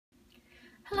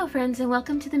Hello friends, and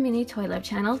welcome to the Mini Toy Love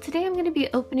channel. Today I'm going to be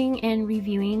opening and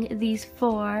reviewing these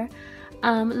four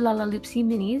Lalaloopsy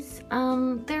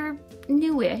minis. They're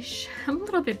newish. I'm a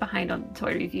little bit behind on the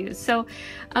toy reviews, so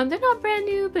they're not brand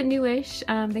new but newish.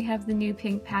 They have the new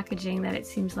pink packaging that it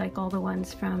seems like all the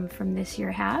ones from this year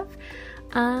have.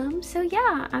 So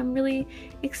yeah, I'm really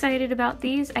excited about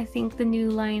these. I think the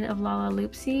new line of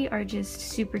Lalaloopsy are just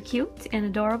super cute and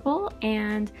adorable,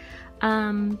 and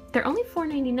they're only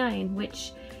 $4.99,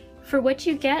 which for what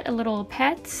you get, a little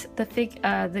pet,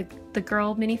 the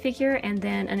girl minifigure, and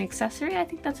then an accessory, I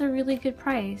think that's a really good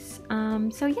price.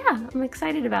 So yeah, I'm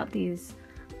excited about these.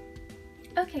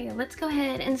 Okay, let's go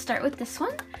ahead and start with this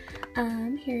one.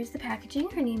 Here's the packaging.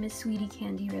 Her name is Sweetie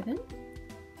Candy Ribbon.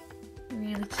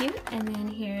 Really cute. And then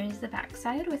here's the back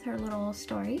side with her little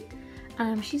story.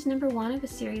 She's number 1 of a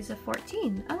series of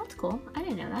 14. Oh, that's cool. I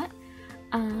didn't know that.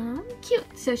 Cute.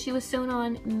 So she was sewn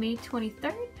on May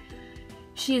 23rd.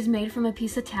 She is made from a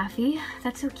piece of taffy.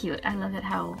 That's so cute. I love it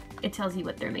how it tells you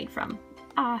what they're made from.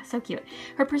 Ah, so cute.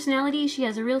 Her personality, she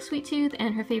has a real sweet tooth,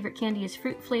 and her favorite candy is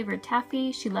fruit flavored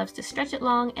taffy. She loves to stretch it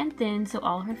long and thin so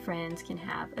all her friends can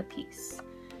have a piece.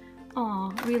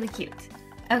 Aw, really cute.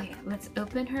 Okay, let's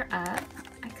open her up.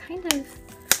 I kind of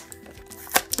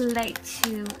like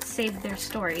to save their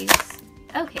stories.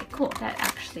 Okay, cool. That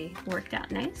actually worked out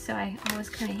nice. So I always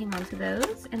kind of hang on to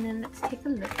those. And then let's take a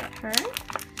look at her.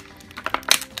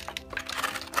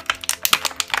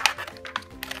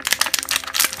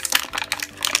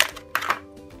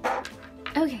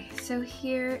 Okay, so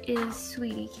here is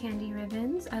Sweetie Candy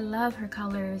Ribbons. I love her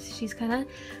colors. She's kind of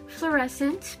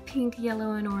fluorescent, pink,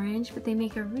 yellow, and orange, but they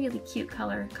make a really cute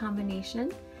color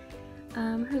combination.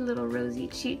 Her little rosy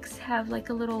cheeks have like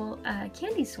a little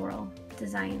candy swirl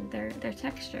design. They're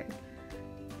textured.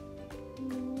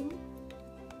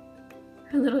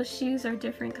 Her little shoes are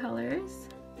different colors.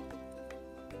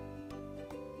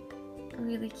 A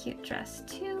really cute dress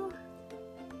too.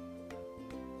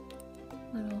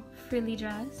 Little frilly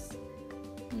dress.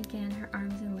 And again, her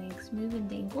arms and legs move and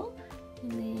dangle.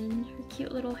 And then her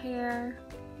cute little hair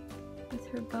with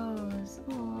her bows.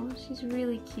 Oh, she's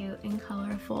really cute and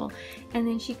colorful. And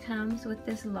then she comes with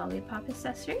this lollipop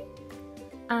accessory.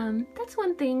 That's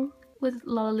one thing with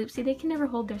Lalaloopsy, they can never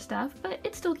hold their stuff, but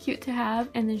it's still cute to have.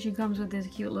 And then she comes with this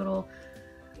cute little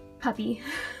puppy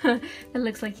that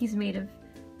looks like he's made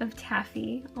of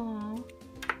taffy. Oh,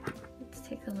 let's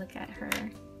take a look at her.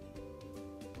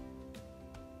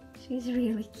 She's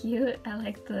really cute. I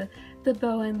like the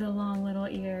bow and the long little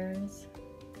ears.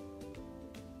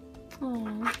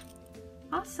 Oh,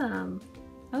 awesome.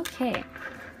 Okay.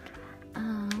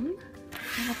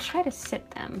 I'll try to sit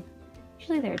them.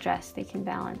 Usually they're dressed, they can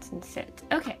balance and sit.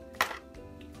 Okay.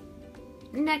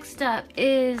 Next up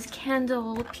is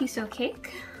Candle Piece of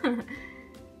Cake.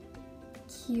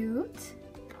 Cute.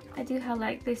 I do have,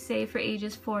 like they say, for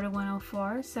ages 4 to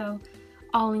 104, so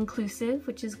all inclusive,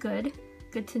 which is good.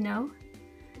 Good to know.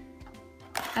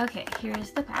 Okay,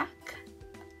 here's the back.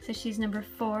 So she's number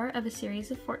 4 of a series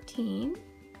of 14.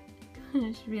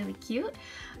 She's really cute.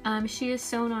 She is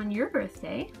sewn on your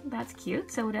birthday. That's cute.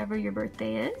 So whatever your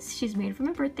birthday is, she's made from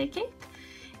a birthday cake.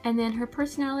 And then her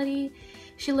personality,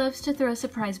 she loves to throw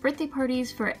surprise birthday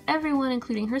parties for everyone,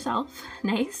 including herself.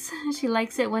 Nice. She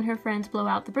likes it when her friends blow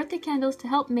out the birthday candles to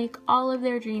help make all of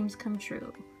their dreams come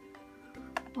true.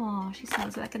 Oh, she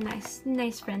sounds like a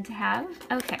nice friend to have.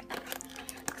 Okay.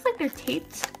 Looks like they're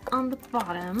taped on the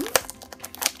bottom.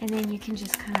 And then you can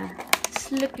just kind of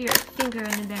slip your finger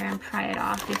into there and pry it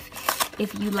off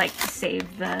if you like to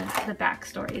save the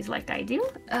backstories like I do.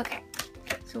 Okay,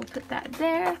 so we'll put that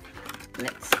there.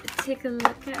 Let's take a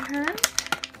look at her.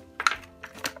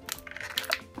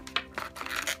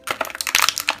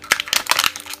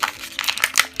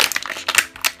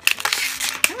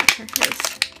 Oh, her hair's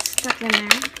stuck in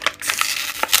there.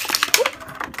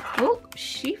 Oh,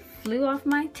 she flew off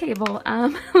my table.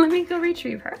 Let me go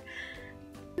retrieve her.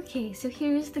 Okay, so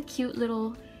here's the cute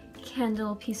little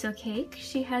candle piece of cake.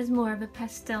 She has more of a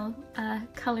pastel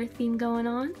color theme going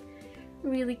on.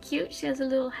 Really cute. She has a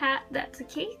little hat that's a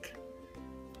cake.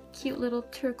 Cute little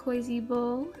turquoisey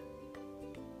bow.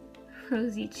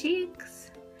 Rosy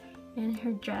cheeks. And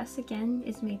her dress, again,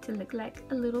 is made to look like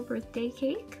a little birthday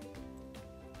cake.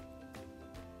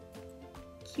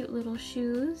 Cute little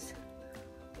shoes.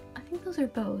 I think those are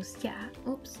bows. Yeah.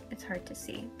 Oops, it's hard to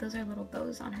see. Those are little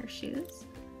bows on her shoes.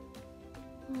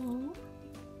 Oh,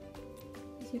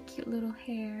 there's your cute little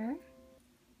hair.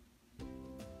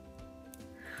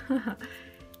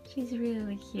 She's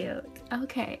really cute.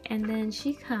 Okay, and then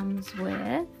she comes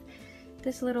with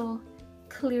this little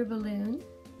clear balloon.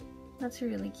 That's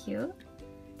really cute.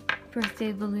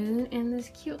 birthday balloon and this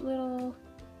cute little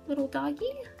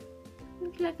doggy.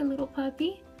 Looks like a little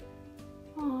puppy.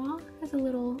 Aw, has a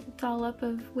little dollop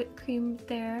of whipped cream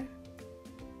there.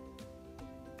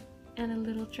 And a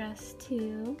little dress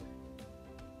too.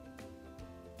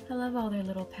 I love all their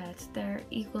little pets. They're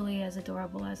equally as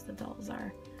adorable as the dolls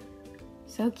are.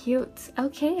 So cute.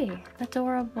 Okay,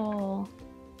 adorable.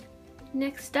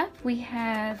 Next up we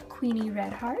have Queenie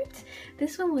Red Hearts.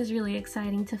 This one was really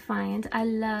exciting to find. I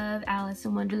love Alice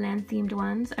in Wonderland themed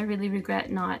ones. I really regret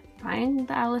not buying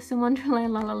the Alice in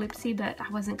Wonderland Lalaloopsy, but I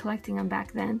wasn't collecting them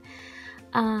back then.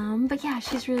 But yeah,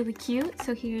 she's really cute.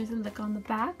 So here's a look on the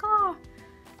back. Oh,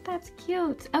 that's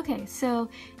cute. Okay, so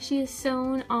she is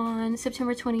sewn on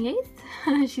September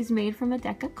 28th. She's made from a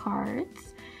deck of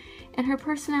cards. And her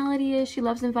personality is she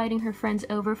loves inviting her friends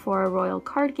over for a royal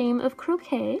card game of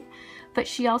croquet, but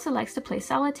she also likes to play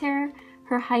solitaire.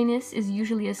 Her highness is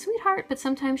usually a sweetheart, but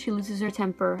sometimes she loses her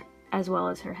temper as well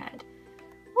as her head.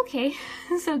 Okay,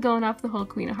 so going off the whole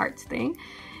Queen of Hearts thing.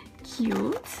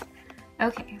 Cute.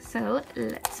 Okay, so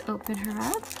let's open her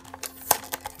up.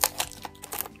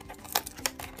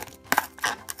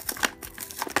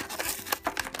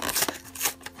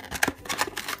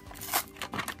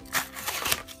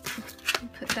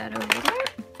 Put that over there.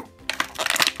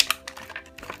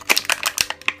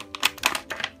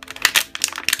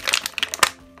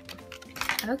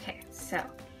 Okay, so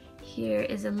here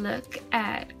is a look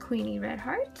at Queenie Red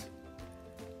Heart.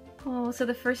 Oh, so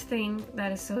the first thing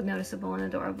that is so noticeable and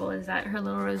adorable is that her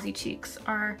little rosy cheeks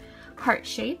are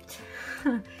heart-shaped.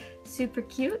 Super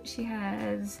cute. She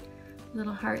has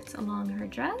little hearts along her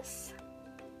dress.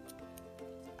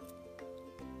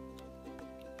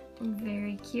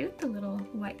 Very cute, the little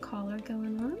white collar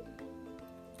going on.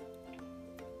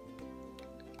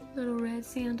 Little red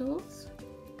sandals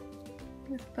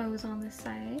with bows on the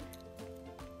side.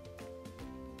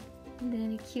 And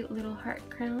then a cute little heart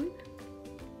crown.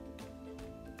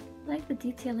 I like the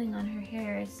detailing on her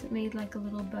hair. It's made like a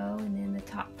little bow, and then the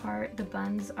top part, the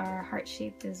buns are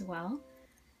heart-shaped as well.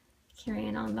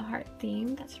 Carrying on the heart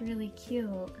theme. That's really cute.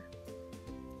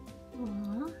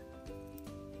 Aww.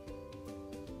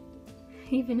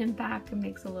 Even in back it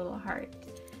makes a little heart.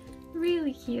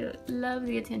 Really cute. Love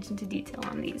the attention to detail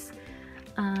on these.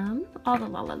 All the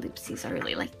Lalaloopsies are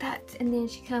really like that. And then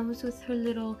she comes with her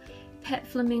little pet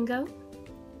flamingo,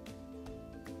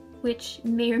 which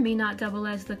may or may not double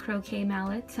as the croquet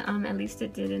mallet. At least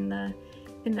it did in the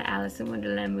Alice in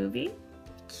Wonderland movie.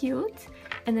 Cute.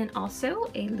 And then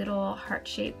also a little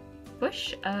heart-shaped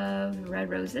bush of red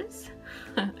roses.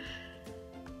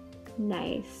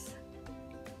 Nice.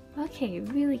 Okay,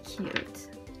 really cute.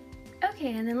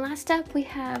 Okay, and then last up we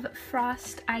have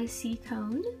Frost Icy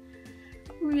Cone.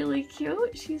 Really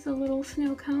cute. She's a little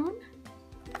snow cone.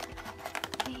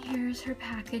 And here's her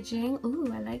packaging. Ooh,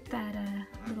 I like that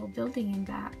little building in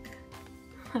back.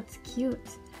 That's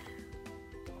cute.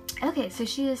 Okay, so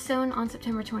she is sewn on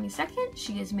September 22nd.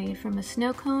 She is made from a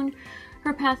snow cone.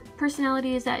 Her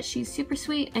personality is that she's super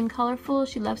sweet and colorful.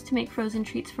 She loves to make frozen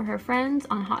treats for her friends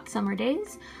on hot summer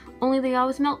days. Only they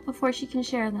always melt before she can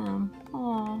share them.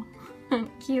 Aww,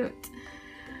 cute.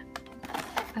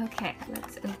 Okay,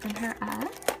 let's open her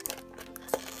up.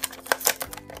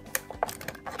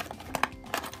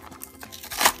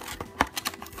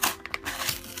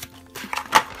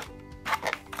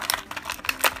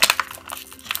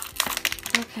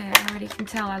 Okay, I already can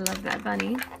tell I love that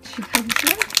bunny she comes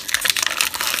with.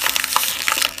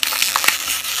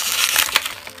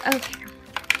 Okay.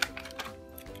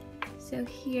 So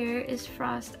here is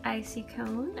Frost Icy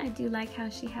Cone. I do like how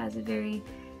she has a very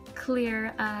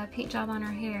clear paint job on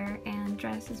her hair, and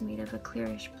dress is made of a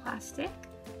clearish plastic.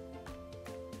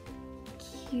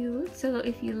 Cute. So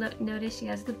if you notice, she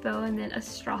has the bow and then a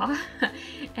straw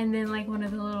and then like one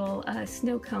of the little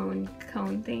snow cone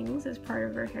things as part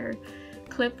of her hair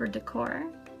clip or decor.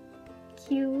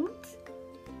 Cute.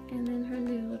 And then her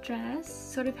little dress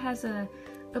sort of has a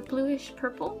bluish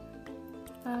purple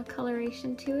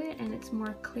coloration to it, and it's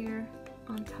more clear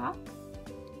on top.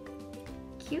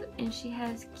 Cute. And she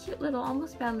has cute little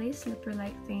almost ballet slipper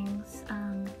like things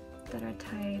that are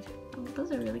tied. Oh,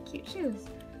 those are really cute shoes.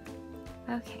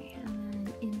 Okay, and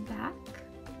then in back,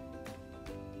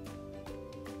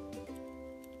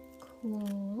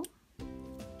 cool.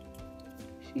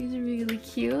 She's really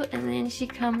cute. And then she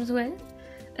comes with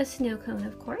a snow cone,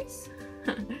 of course.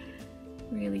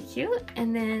 Really cute.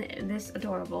 And then this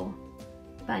adorable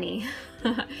bunny.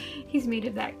 He's made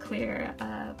of that clear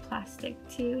plastic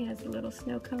too. He has a little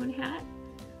snow cone hat.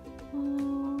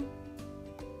 Oh,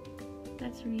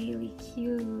 that's really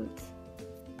cute.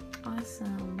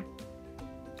 Awesome.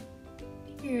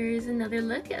 Here's another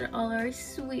look at all our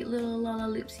sweet little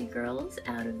Lalaloopsy girls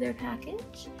out of their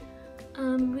package.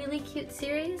 Really cute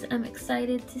series. I'm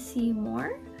excited to see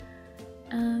more.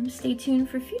 Stay tuned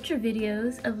for future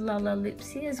videos of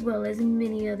Lalaloopsy as well as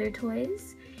many other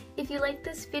toys. If you like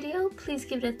this video, please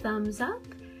give it a thumbs up.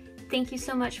 Thank you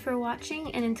so much for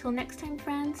watching, and until next time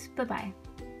friends, bye-bye.